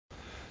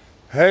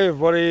Hey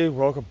everybody,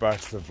 welcome back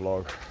to the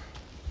vlog.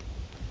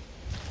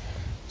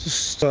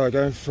 Just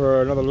going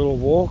for another little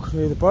walk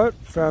near the boat.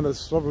 Found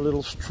this lovely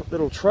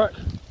little track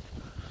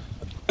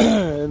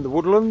in the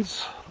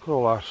woodlands. Look at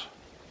all that.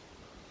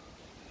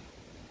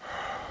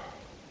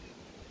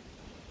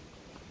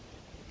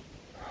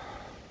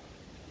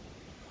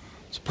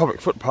 It's a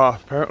public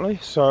footpath apparently,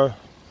 so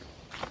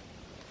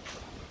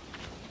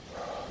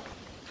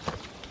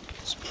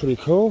it's pretty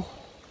cool.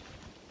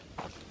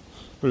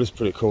 It is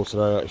pretty cool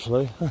today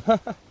actually.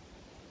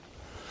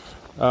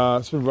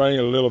 It's been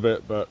raining a little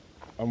bit, but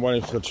I'm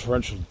waiting for the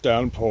torrential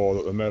downpour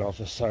that the Met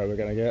Office say we're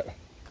going to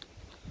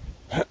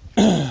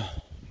get.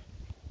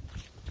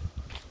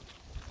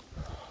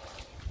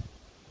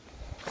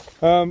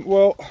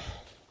 Well,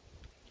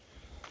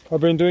 I've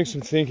been doing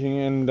some thinking,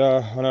 and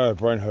I know my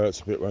brain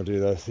hurts a bit when I do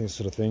those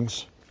sort of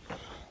things.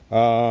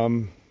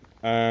 And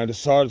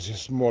decided to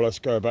just more or less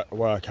go back the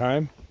way I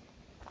came,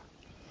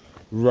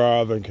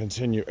 rather than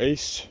continue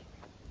east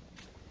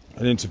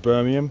and into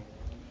Birmingham.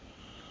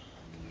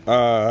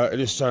 It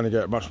is starting to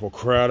get much more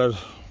crowded,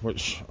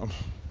 which,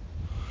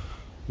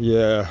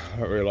 yeah, I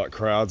don't really like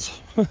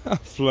crowds.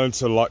 I've learned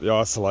to like the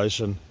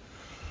isolation.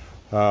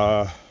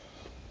 Yeah,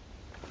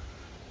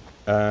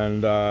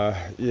 and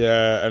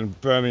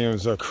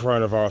Birmingham's a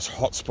coronavirus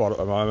hotspot at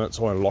the moment. It's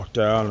all in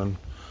lockdown, and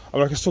I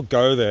mean, I can still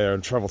go there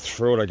and travel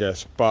through it, I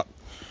guess. But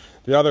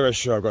the other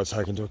issue I've got to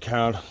take into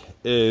account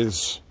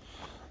is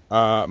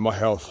my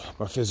health,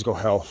 my physical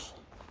health.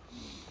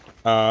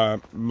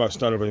 Most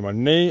notably my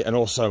knee and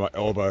also my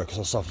elbow, because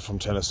I suffer from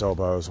tennis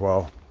elbow as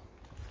well.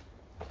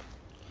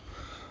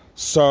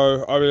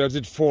 So, I mean, I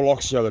did 4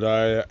 locks the other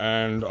day,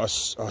 and I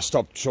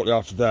stopped shortly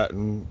after that,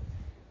 and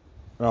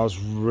I was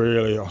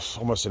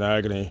almost in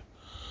agony.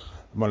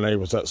 My knee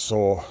was that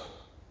sore.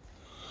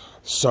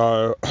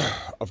 So,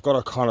 I've got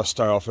to kind of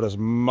stay off it as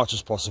much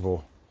as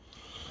possible.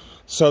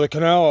 So the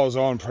canal I was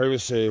on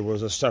previously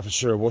was a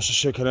Staffordshire and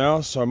Worcestershire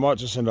canal, so I might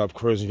just end up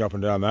cruising up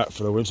and down that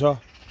for the winter.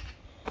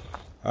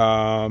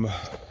 You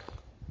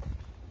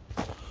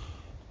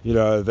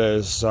know,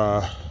 there's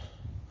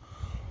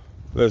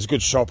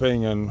good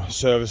shopping and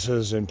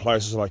services in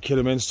places like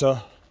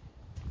Kidderminster.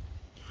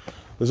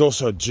 There's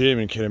also a gym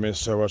in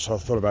Kidderminster which I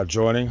thought about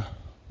joining.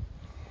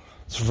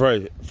 It's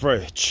very,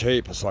 very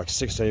cheap. It's like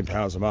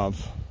 £16 a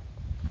month.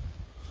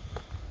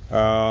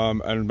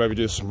 And maybe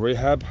do some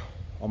rehab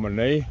on my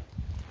knee.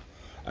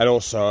 And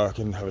also I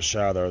can have a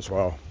shower there as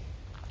well,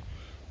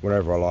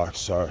 whenever I like,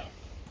 so,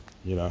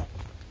 you know.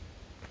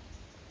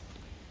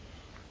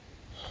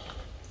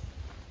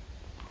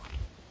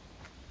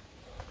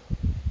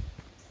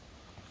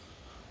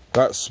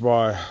 That's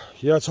my,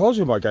 yeah, I told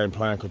you my game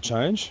plan could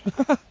change.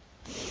 Look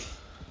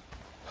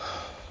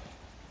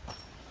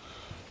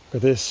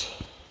at this.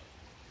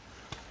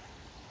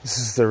 This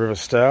is the River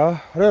Stour.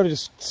 I only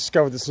just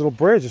discovered this little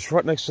bridge. It's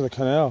right next to the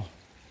canal.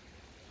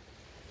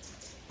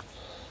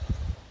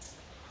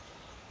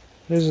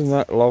 Isn't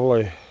that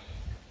lovely?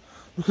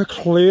 Look how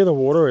clear the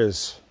water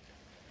is.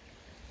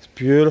 It's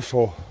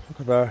beautiful.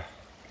 Look at that.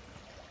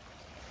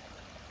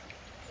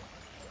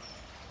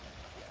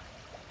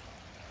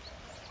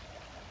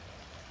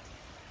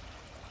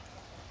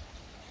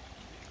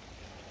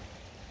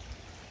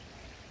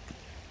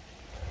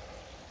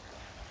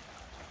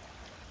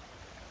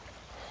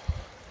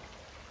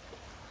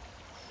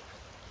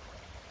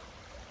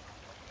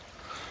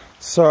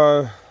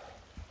 So,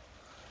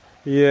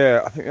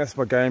 yeah, I think that's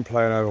my game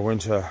plan over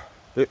winter.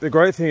 The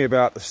great thing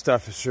about the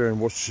Staffordshire and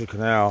Worcestershire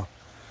Canal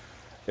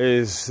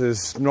is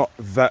there's not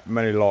that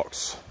many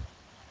locks.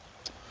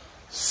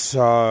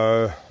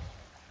 So,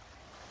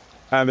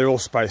 and they're all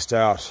spaced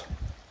out.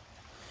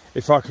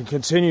 If I can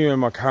continue in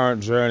my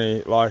current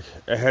journey, like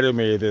ahead of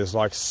me there's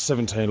like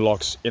 17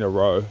 locks in a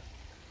row.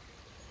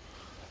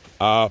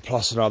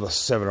 Plus another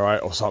 7 or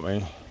 8 or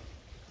something.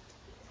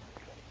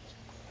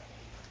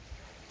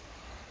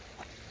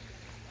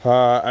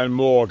 And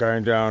more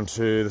going down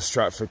to the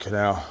Stratford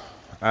Canal,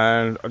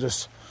 and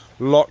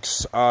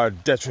locks are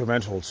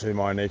detrimental to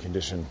my knee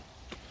condition.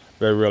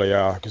 They really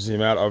are, because the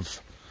amount of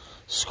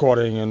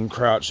squatting and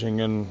crouching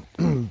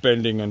and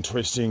bending and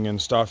twisting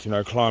and stuff, you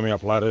know, climbing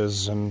up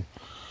ladders and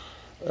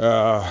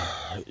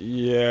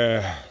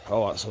yeah,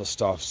 all that sort of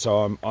stuff.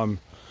 So I'm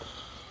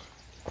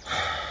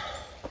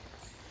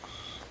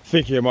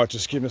thinking I might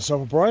just give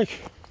myself a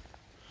break,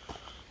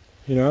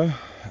 you know.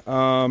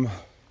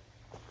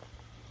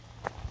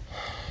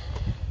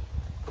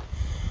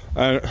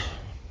 And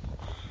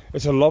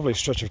it's a lovely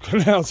stretch of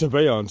canal to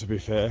be on, to be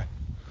fair.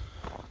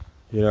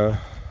 You know,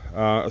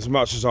 as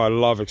much as I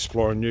love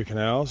exploring new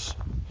canals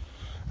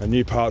and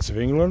new parts of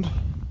England,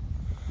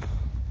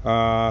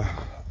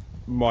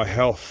 my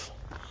health,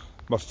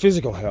 my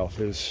physical health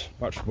is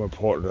much more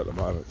important at the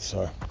moment.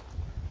 So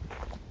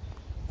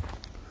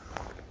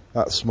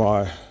that's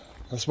my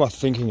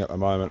thinking at the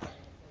moment.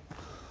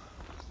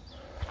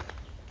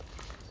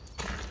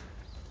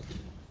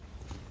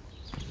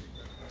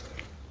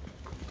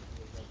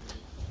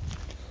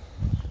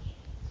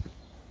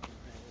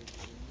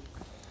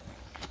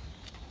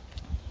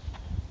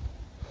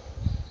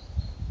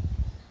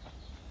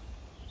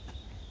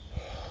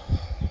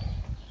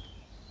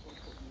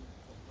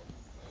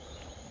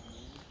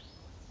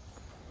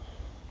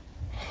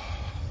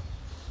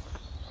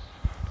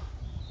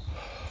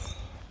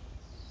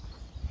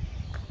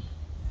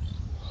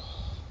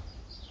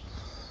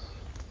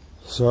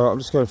 So I'm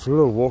just going for a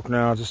little walk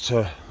now, just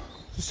to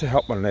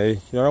help my knee. You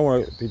know, I don't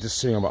want to be just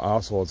sitting on my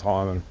arse all the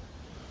time,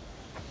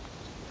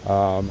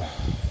 and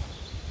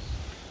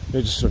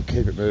you just sort of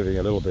keep it moving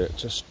a little bit.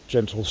 Just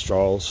gentle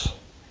strolls,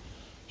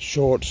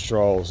 short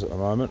strolls at the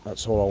moment.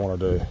 That's all I want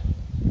to do.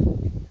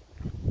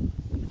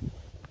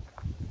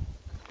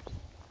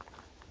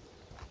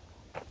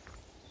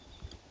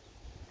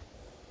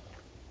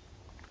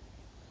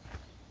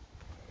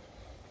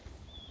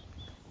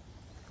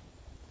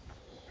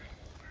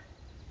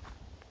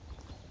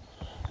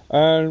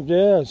 And yeah,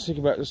 I was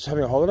thinking about just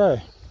having a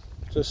holiday.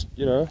 Just,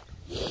 you know,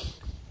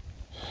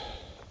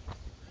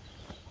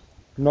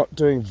 not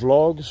doing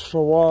vlogs for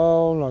a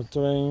while, not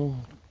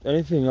doing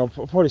anything. I'll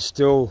probably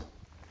still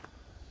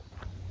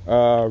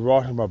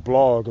write on my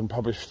blog and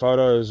publish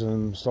photos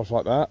and stuff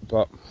like that,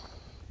 but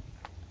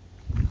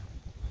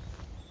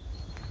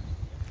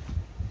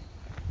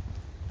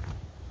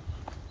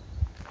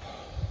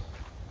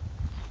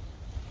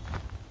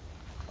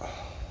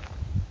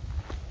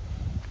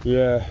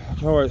yeah, I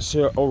can already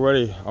see it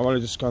already. I'm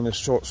only just going this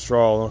short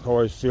stroll, and I can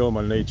already feel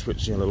my knee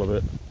twitching a little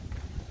bit.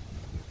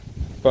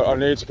 But I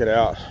need to get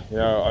out. You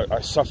know,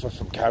 I suffer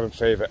from cabin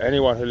fever.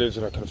 Anyone who lives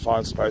in a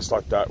confined space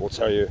like that will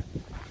tell you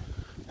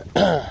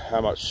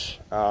how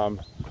much,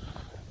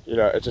 you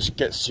know, it just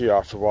gets to you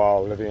after a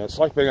while living. It's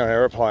like being on an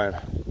aeroplane.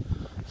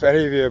 If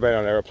any of you have been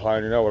on an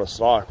aeroplane, you know what it's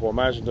like. Well,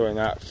 imagine doing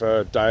that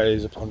for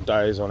days upon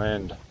days on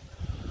end.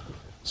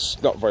 It's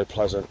not very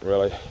pleasant,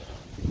 really.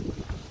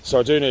 So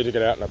I do need to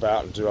get out and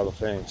about and do other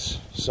things.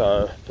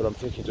 So, but I'm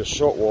thinking just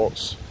short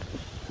walks.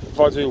 If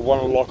I do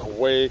one lock a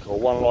week or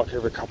one lock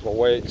every couple of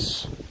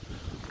weeks,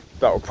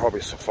 that will probably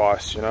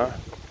suffice, you know,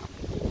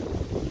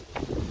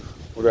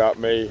 without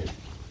me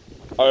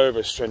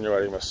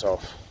overstimulating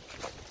myself.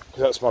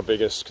 Because that's my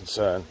biggest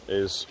concern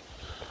is,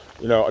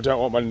 you know, I don't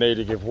want my knee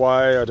to give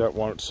way. I don't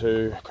want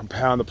to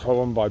compound the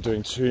problem by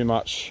doing too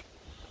much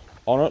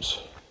on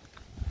it.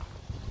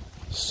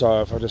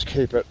 So if I just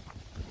keep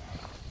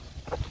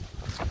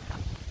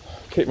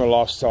my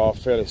lifestyle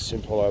fairly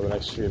simple over the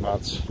next few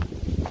months.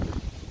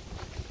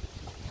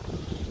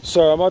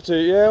 So I might do,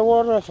 yeah, well,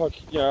 I don't know if I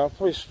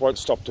probably won't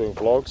stop doing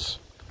vlogs,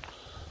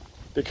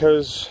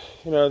 because,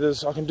 you know,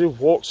 I can do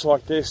walks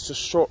like this,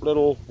 just short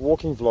little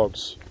walking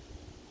vlogs.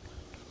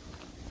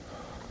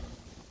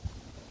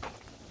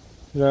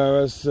 You know,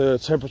 as the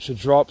temperature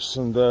drops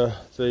and the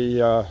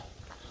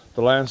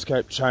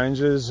landscape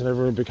changes and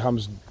everything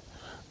becomes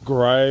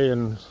grey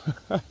and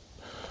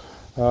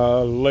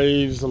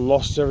leaves are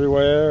lost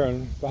everywhere,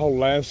 and the whole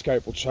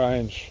landscape will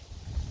change.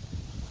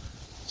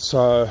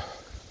 So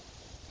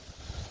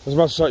as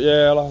much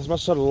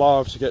as I'd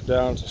love to get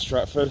down to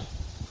Stratford,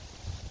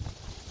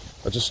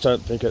 I just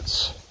don't think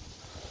it's.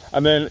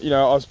 And then, you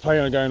know, I was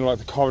planning on going to like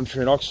the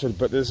Coventry and Oxford,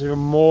 but there's even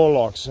more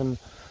locks, and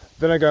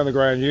then I go to the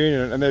Grand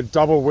Union and they're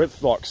double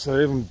width locks, so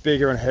they're even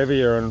bigger and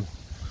heavier, and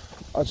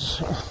I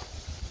just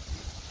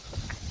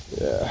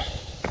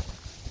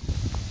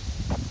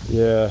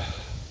yeah.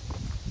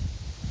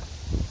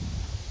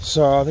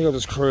 So I think I'll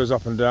just cruise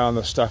up and down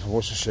the Stafford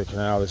Worcestershire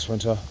Canal this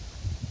winter.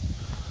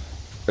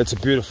 It's a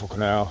beautiful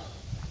canal,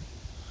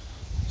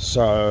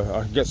 so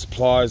I can get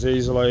supplies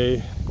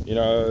easily. You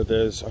know, I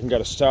can go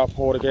to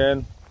Stourport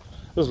again.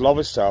 It was a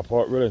lovely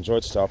Stourport, really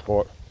enjoyed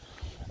Stourport.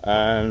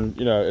 And,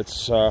 you know,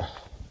 it's right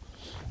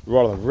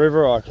on the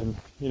river. I can,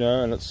 you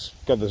know, and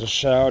there's a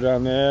shower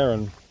down there,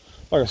 and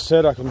like I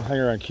said, I can hang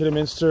around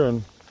Kidderminster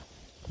and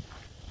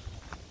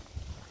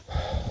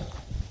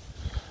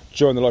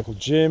join the local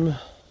gym.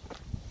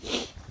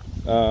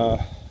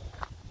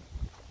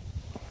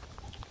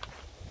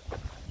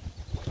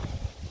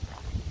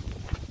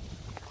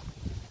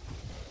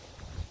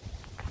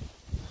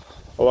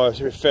 Although,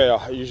 to be fair,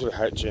 I usually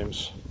hate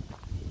gyms,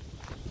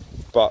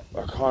 but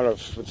I kind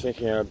of been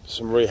thinking of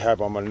some rehab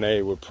on my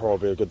knee would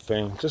probably be a good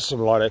thing. Just some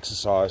light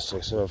exercise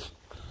to sort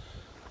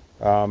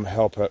of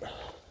help it.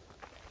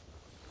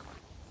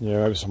 You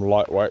know, maybe some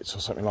light weights or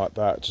something like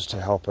that, just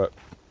to help it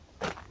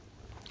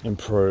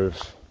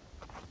improve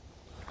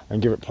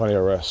and give it plenty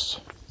of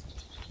rest.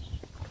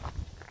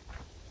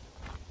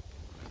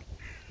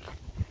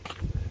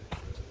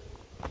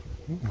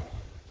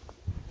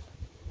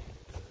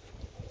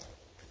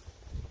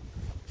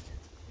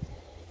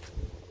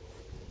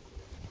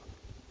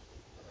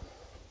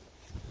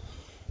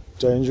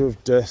 Danger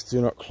of death, do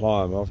not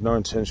climb. I have no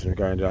intention of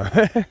going down.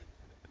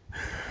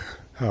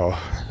 Oh.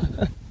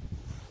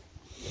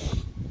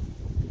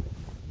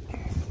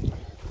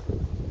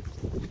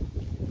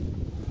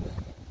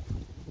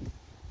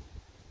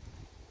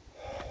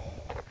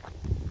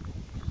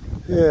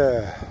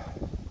 Yeah.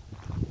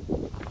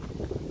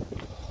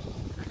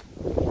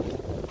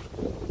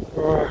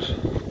 Alright.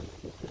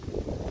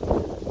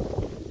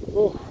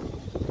 Oh.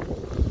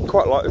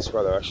 Quite like this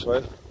weather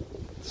actually.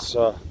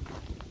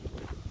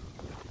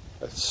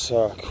 It's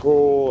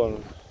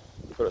cool,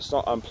 but it's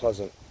not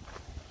unpleasant.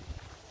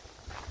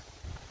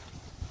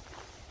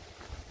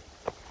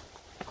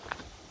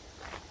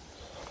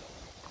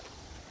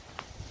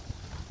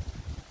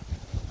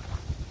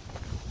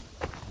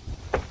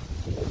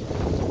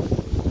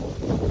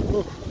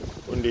 Ooh.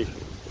 windy.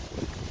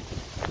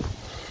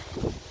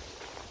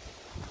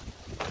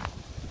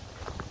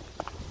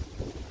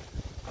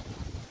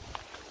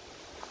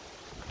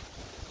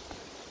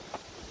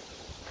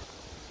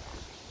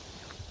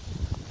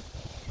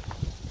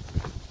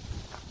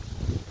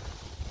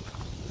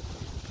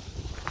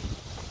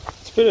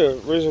 It's been a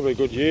reasonably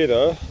good year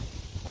though,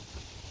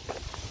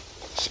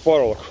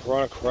 despite all the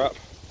corona crap.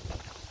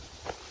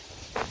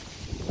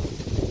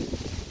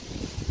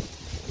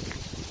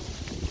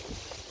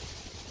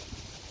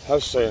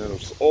 I've seen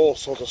all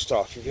sorts of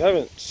stuff. If you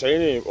haven't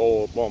seen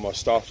all of my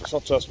stuff, it's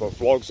not just my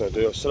vlogs I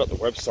do. I set up the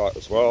website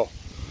as well,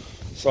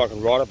 so I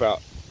can write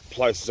about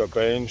places I've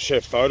been,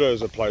 share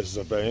photos of places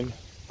I've been.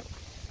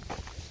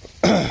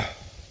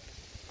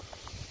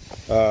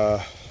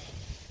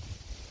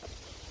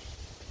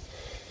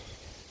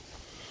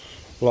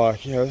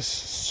 Like, you know, there's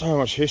so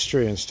much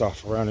history and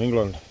stuff around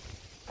England,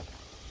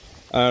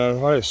 and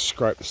I've only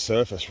scraped the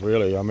surface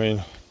really. I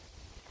mean,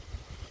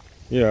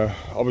 you know,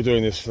 I'll be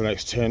doing this for the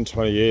next 10,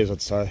 20 years,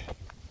 I'd say.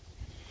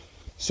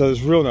 So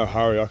there's real no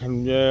hurry. I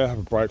can, yeah, have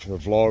a break from the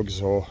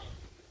vlogs, or,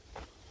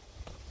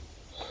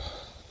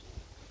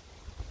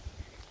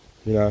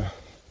 you know.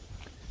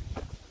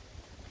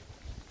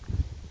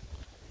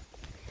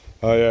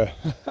 Oh yeah.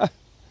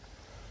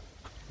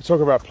 Talk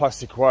about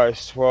plastic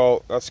waste.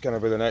 Well, that's going to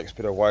be the next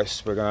bit of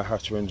waste we're going to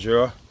have to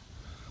endure.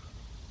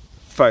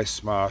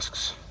 Face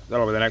masks.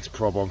 That'll be the next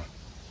problem,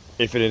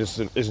 if it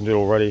isn't it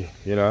already,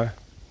 you know.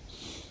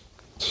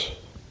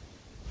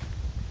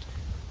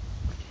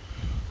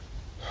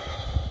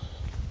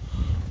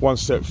 One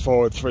step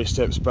forward, 3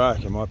 steps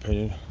back, in my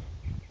opinion.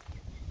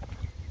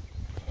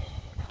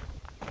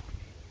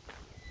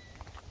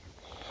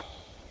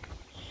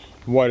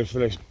 I'm waiting for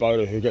the next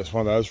boater who gets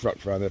one of those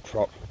wrapped around their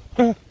prop.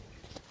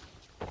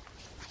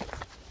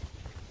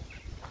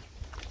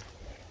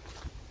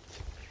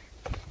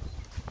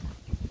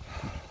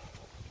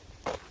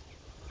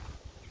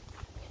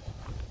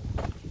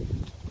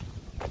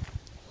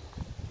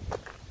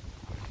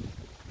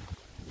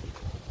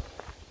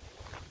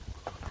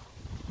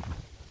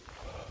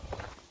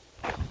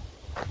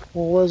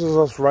 Well, where's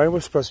this rain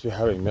we're supposed to be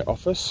having? The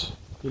office,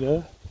 you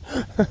know?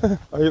 I think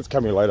it's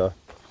coming later.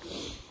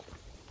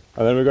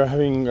 And then we're going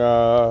having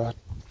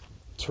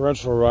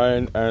torrential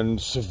rain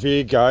and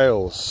severe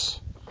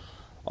gales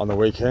on the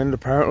weekend,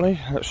 apparently.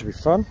 That should be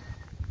fun.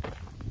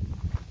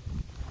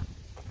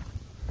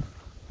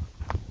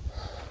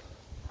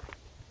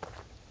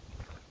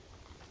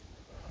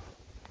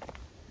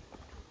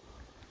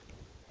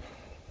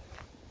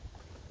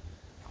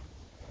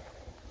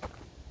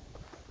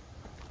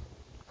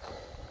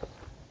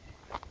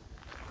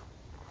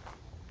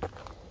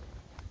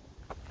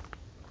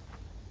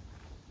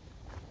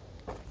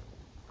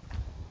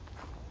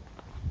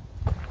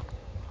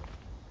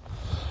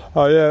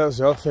 Oh yeah, that's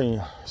the other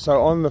thing.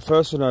 So on the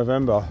 1st of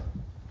November,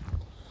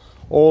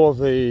 all of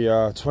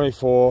the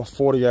 24,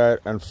 48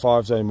 and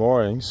 5-day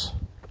moorings,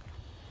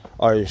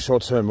 i.e.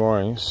 short-term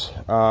moorings,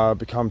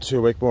 become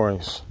 2-week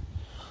moorings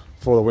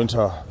for the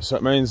winter. So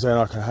it means then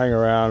I can hang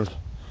around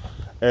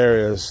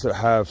areas that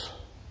have,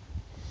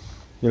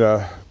 you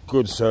know,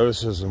 good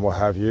services and what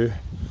have you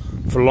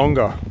for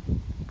longer.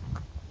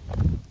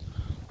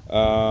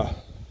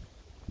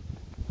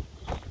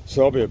 So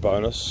that'll be a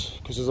bonus,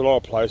 because there's a lot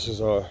of places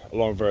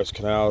along various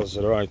canals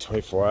that are only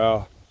 24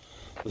 hour.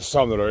 There's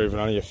some that are even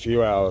only a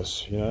few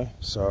hours, you know,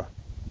 so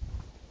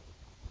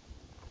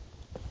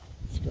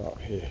let's go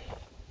up here.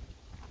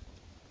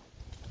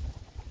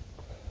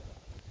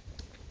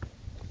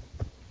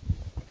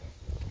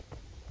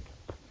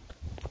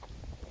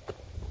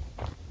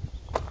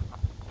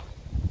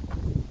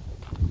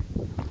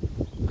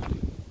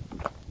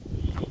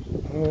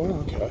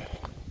 Oh, okay.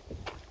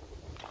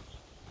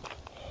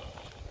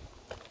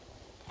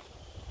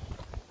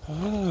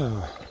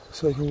 Ah,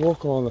 so you can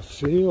walk along the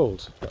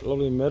field, that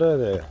lovely meadow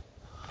there.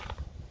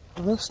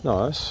 Oh, that's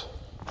nice.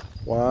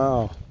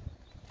 Wow.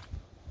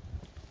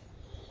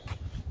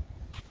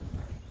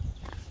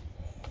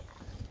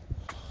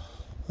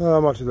 Oh, I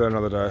might do that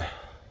another day.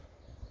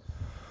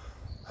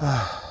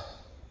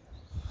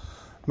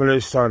 My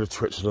knee's starting to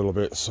twitch a little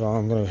bit, so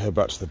I'm going to head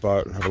back to the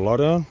boat and have a lie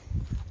down.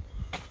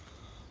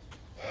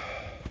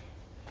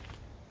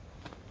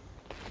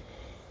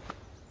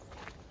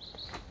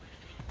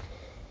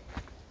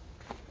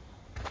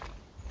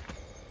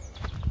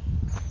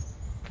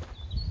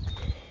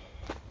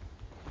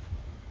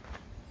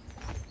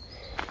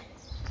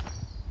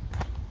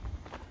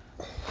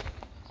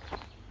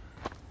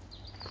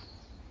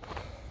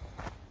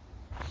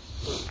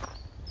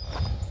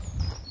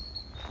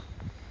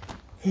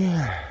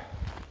 Yeah.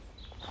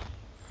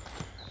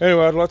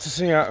 Anyway, I'd like to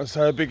sing out and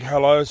say a big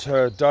hello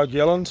to Doug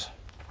Yelland.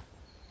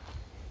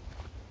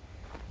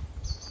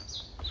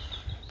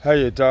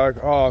 Hey, you Doug.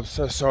 Oh, I'm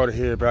so sorry to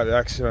hear about the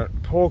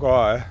accident. Poor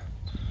guy.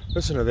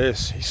 Listen to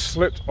this. He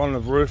slipped on the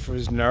roof of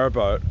his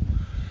narrowboat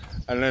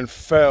and then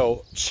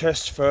fell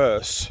chest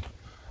first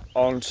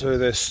onto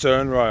their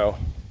stern rail.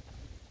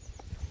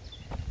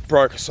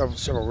 Broke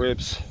several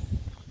ribs.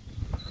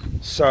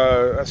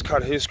 So that's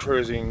cut his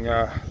cruising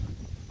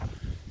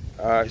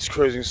His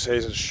cruising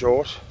season's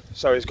short,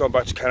 so he's gone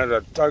back to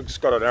Canada. Doug's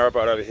got an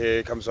aeroboat over here.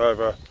 He comes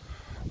over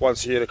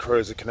once a year to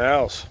cruise the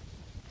canals.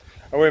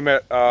 And we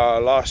met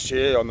last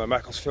year on the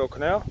Macclesfield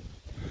Canal,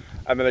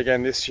 and then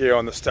again this year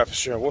on the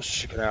Staffordshire and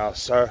Worcestershire Canal.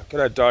 So,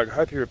 g'day Doug,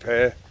 hope you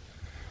repair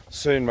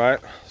soon, mate.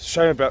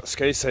 Shame about the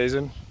ski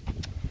season.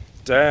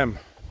 Damn.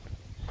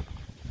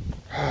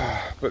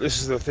 But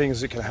this is the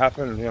things that can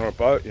happen on a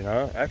boat, you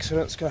know.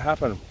 Accidents can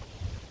happen.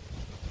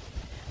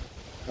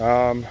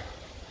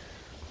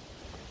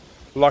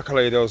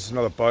 Luckily there was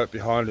another boat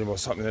behind him or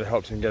something that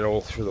helped him get all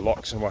through the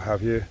locks and what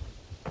have you.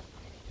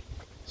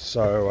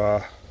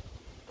 So,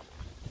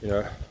 you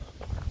know,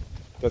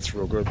 that's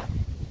real good.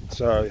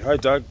 So, hey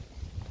Doug.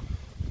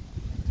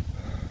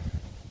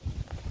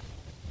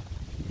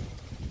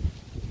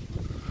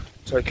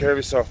 Take care of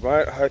yourself,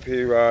 mate. I hope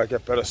you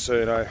get better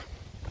soon, eh?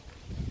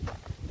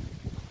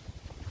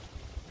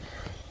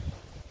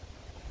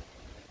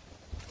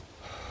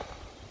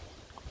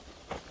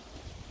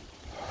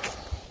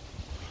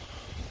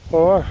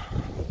 Alright,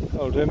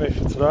 that'll do me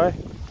for today.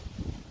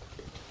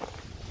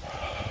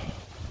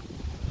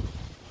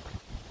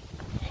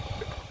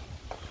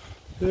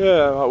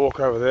 Yeah, I might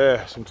walk over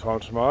there sometime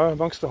tomorrow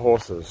amongst the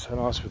horses. How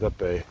nice would that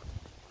be?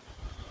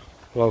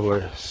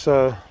 Lovely.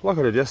 So, like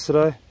I did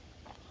yesterday,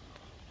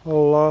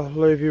 I'll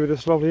leave you with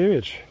this lovely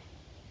image.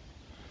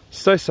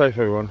 Stay safe,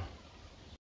 everyone.